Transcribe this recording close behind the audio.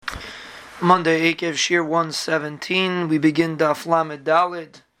Monday, Akev, Shiur 117. We begin Daf Lamed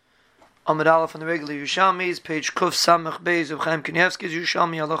Daled, Amud Aleph from the regular Yerushalmis, page Kuf Samach Beis of Chaim Kanievsky's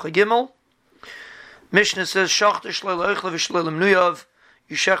Yerushalmi Halacha Gimel. Mishnah says, Shachte Shlei Loichle v'Shlei Lemnuyav,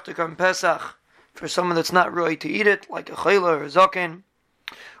 you shechte on Pesach for someone that's not right to eat it, like a Chayla or a Zaken,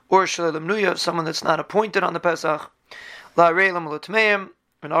 or Shlei Lemnuyav, someone that's not appointed on the Pesach, La Reilam L'Tmeim,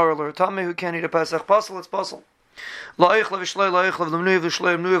 an Aral or Tameh who can't eat a Pesach Pasal, it's Pasal. Meaning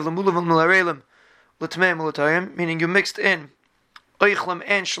you mixed in oichlam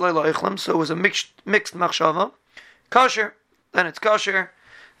and shlei la'oichlam, so it was a mixed machshava. Kosher, then it's kosher.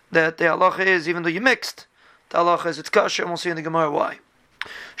 That the halacha is, even though you mixed, the halacha is it's kosher, and we'll see in the Gemara why.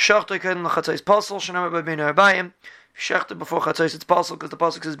 Shachtei kaidem l'chatzais pasal, shenamar by bein ha'arbayim. Shachtei before chatzais it's pasal, because the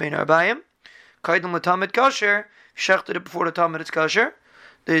pasal says bein ha'arbayim. Kaidem l'tamid kosher, shachtei it before the tamid it's kosher.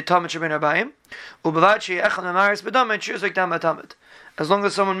 The tamid shebein ha'arbayim. Ubavachi echad memaris b'damid, she's like dam tamid. As long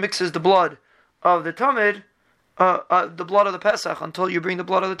as someone mixes the blood of the tamid, the blood of the Pesach, until you bring the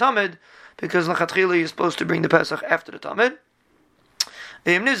blood of the tamid, because l'chatchila you're supposed to bring the Pesach after the tamid.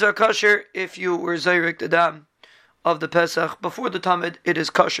 V'im nizar kosher, if you were zayrik the dam of the Pesach before the tamid, it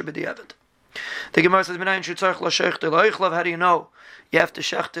is kosher b'diavad. The Gemara says, "Minayin shetzarich l'shechte la'oichlav." How do you know? You have to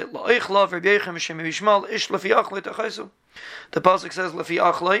shecht it la'oichlav. Rabbi Yechim Hashem Yishmal Ish Lefi Achlei Tachaisu. The pasuk says Lefi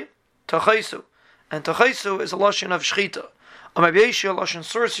Achlei Tachaisu, and Tachaisu is a lashon of shchita. Rabbi Yeshua lashon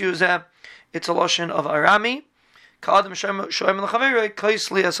source use it's a lashon of arami. Ka'adam shoyim l'chaverei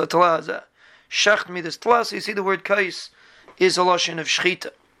kais lias ha'talazeh. Shecht me this tlas. You see the word kais is a lashon of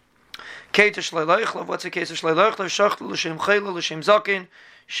shchita. Keita shlei la'oichlav. What's the case of shlei la'oichlav? Shecht l'shem chayla l'shem zakin.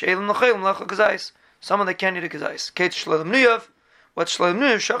 She'elim l'chaylim l'achal kazais. Someone that can't eat a kazais. Keita shlei l'mnuyav. What's shlei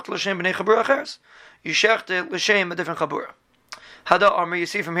l'mnuyav? Shecht l'shem b'nei chabura acheres. You shecht l'shem a different chabura. Hada Amr, you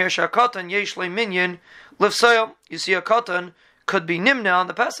see from here, Shakatan yesh le minyan lifsayel. You see a katan could be nimna on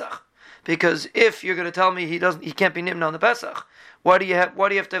the Pesach, because if you're going to tell me he can't be nimna on the Pesach, why do you have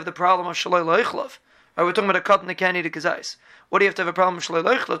to have the problem of shalei loichlav? We're talking about a katan that can't eat a kazais. Why do you have to have a problem with shalei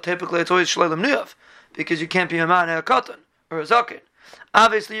loichlav? Typically, it's always shalei lemnuyav, because you can't be a man a katan or a zaken.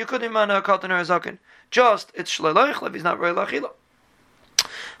 Obviously, you couldn't be a man a katan or a zaken. Just it's shalei loichlav. He's not very lachila.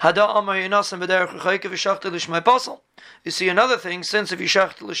 You see another thing, since if you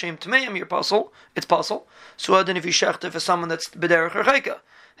shecht l'shem tmeim your puzzle, it's puzzle. So then if you shecht it for someone that's b'derech rechaika,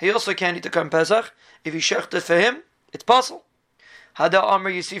 he also can't eat the Karm Pesach. If you shecht it for him, it's puzzle. Hada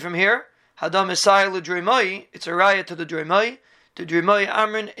Amr, you see from here, Hada Messiah l'dreimai, it's a raya to the dreimai. The dreimai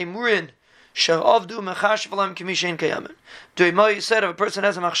amrin emurin she'avdu mechash v'lam k'mishen kayamin. Dreimai said if a person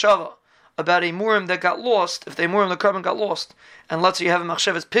has a machshava about a murim that got lost, if the murim, the carbon got lost, and let's say you have a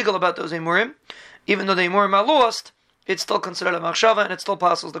machshavas pigel about those murim, even though the murim are lost, it's still considered a machshava and it still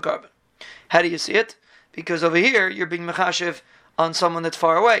passes the carbon. How do you see it? Because over here you're being mechashiv on someone that's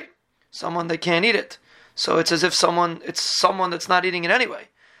far away, someone that can't eat it. So it's as if it's someone that's not eating it anyway.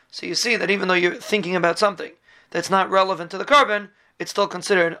 So you see that even though you're thinking about something that's not relevant to the carbon, it's still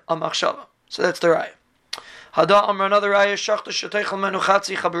considered a machshava. So that's the raya. Hada Amr, another ayah, Shachta Sheteichel Menu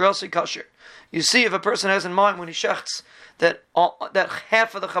Chatzi Chaburasi Kasher. You see, if a person has in mind when he shechts that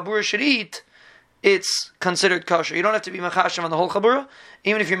half of the chabura should eat, it's considered kosher. You don't have to be mechashav on the whole chabura.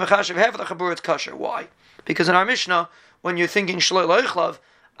 Even if you're mechashav half of the chabura, it's kosher. Why? Because in our Mishnah, when you're thinking shlei la'oichlav,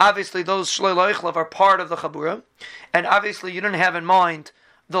 obviously those shlei la'oichlav are part of the chabura, and obviously you didn't have in mind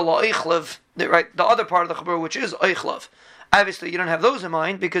the la'oichlav, the other part of the chabura, which is oichlav. Obviously you don't have those in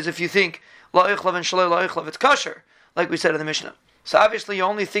mind, because if you think la'oichlav and shlei la'oichlav, it's kosher, like we said in the Mishnah. So obviously you're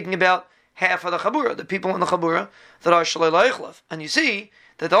only thinking about half of the chabura, the people in the chabura that are shlei la'oichlav. And you see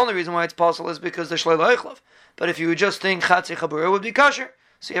that the only reason why it's possible is because they're shlei la'oichlav. But if you would just think chatzi chabura, it would be kosher.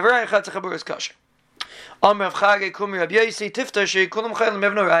 So you have a raya, chatzi chabura is kosher.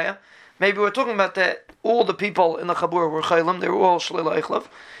 Maybe we're talking about that all the people in the chabura were chaylim, they were all shlei la'oichlav,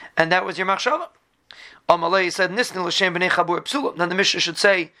 and that was your machshava. Amalei said, Nisni l'shem b'nei chabura psulim. Then the Mishnah should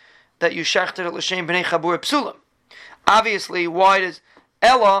say that you shechted at l'shem b'nei chabura psulim. Obviously, why does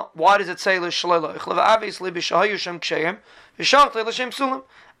it say l'shlei la'oichlav? Obviously, b'shahayu shem k'sheim, v'shachtet l'shem psulim.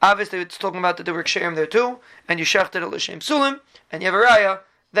 Obviously, it's talking about that there were k'sheim there too, and you shechted at l'shem psulim, and you have a raya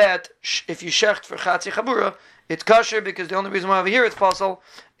that if you shecht for chatzi chabura, it's kosher, because the only reason why over here it's possible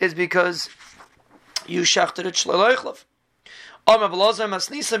is because you shechted at shlei la'oichlav.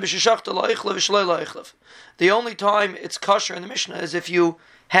 The only time it's kosher in the Mishnah is if you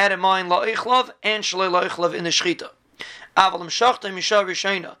had in mind la'oichlav and shlei la'oichlav in the shechita.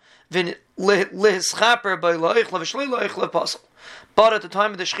 But at the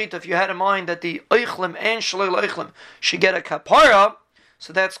time of the shechita, if you had in mind that the oichlim and shlei la'oichlim should get a kapara,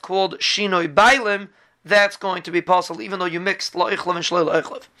 so that's called shinoi bailim, that's going to be possible, even though you mixed la'ichlav and shlei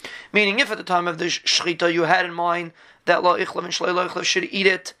la'ichlav. Meaning, if at the time of the shechita you had in mind that la'ichlav and shlei la'ichlav should eat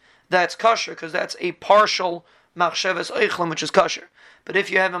it, that's kosher, because that's a partial machshavas eichlam, which is kosher. But if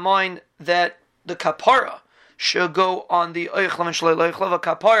you have in mind that the kapara should go on the eichlam and shlei la'ichlav, a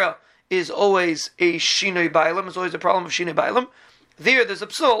kapara is always a shinoi bailam, is always a problem of shinoi bailam. There's a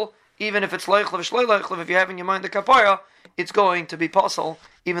psul, even if it's la'ichlav and shlei la'ichlav, if you have in your mind the kapara, it's going to be possible,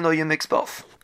 even though you mix both.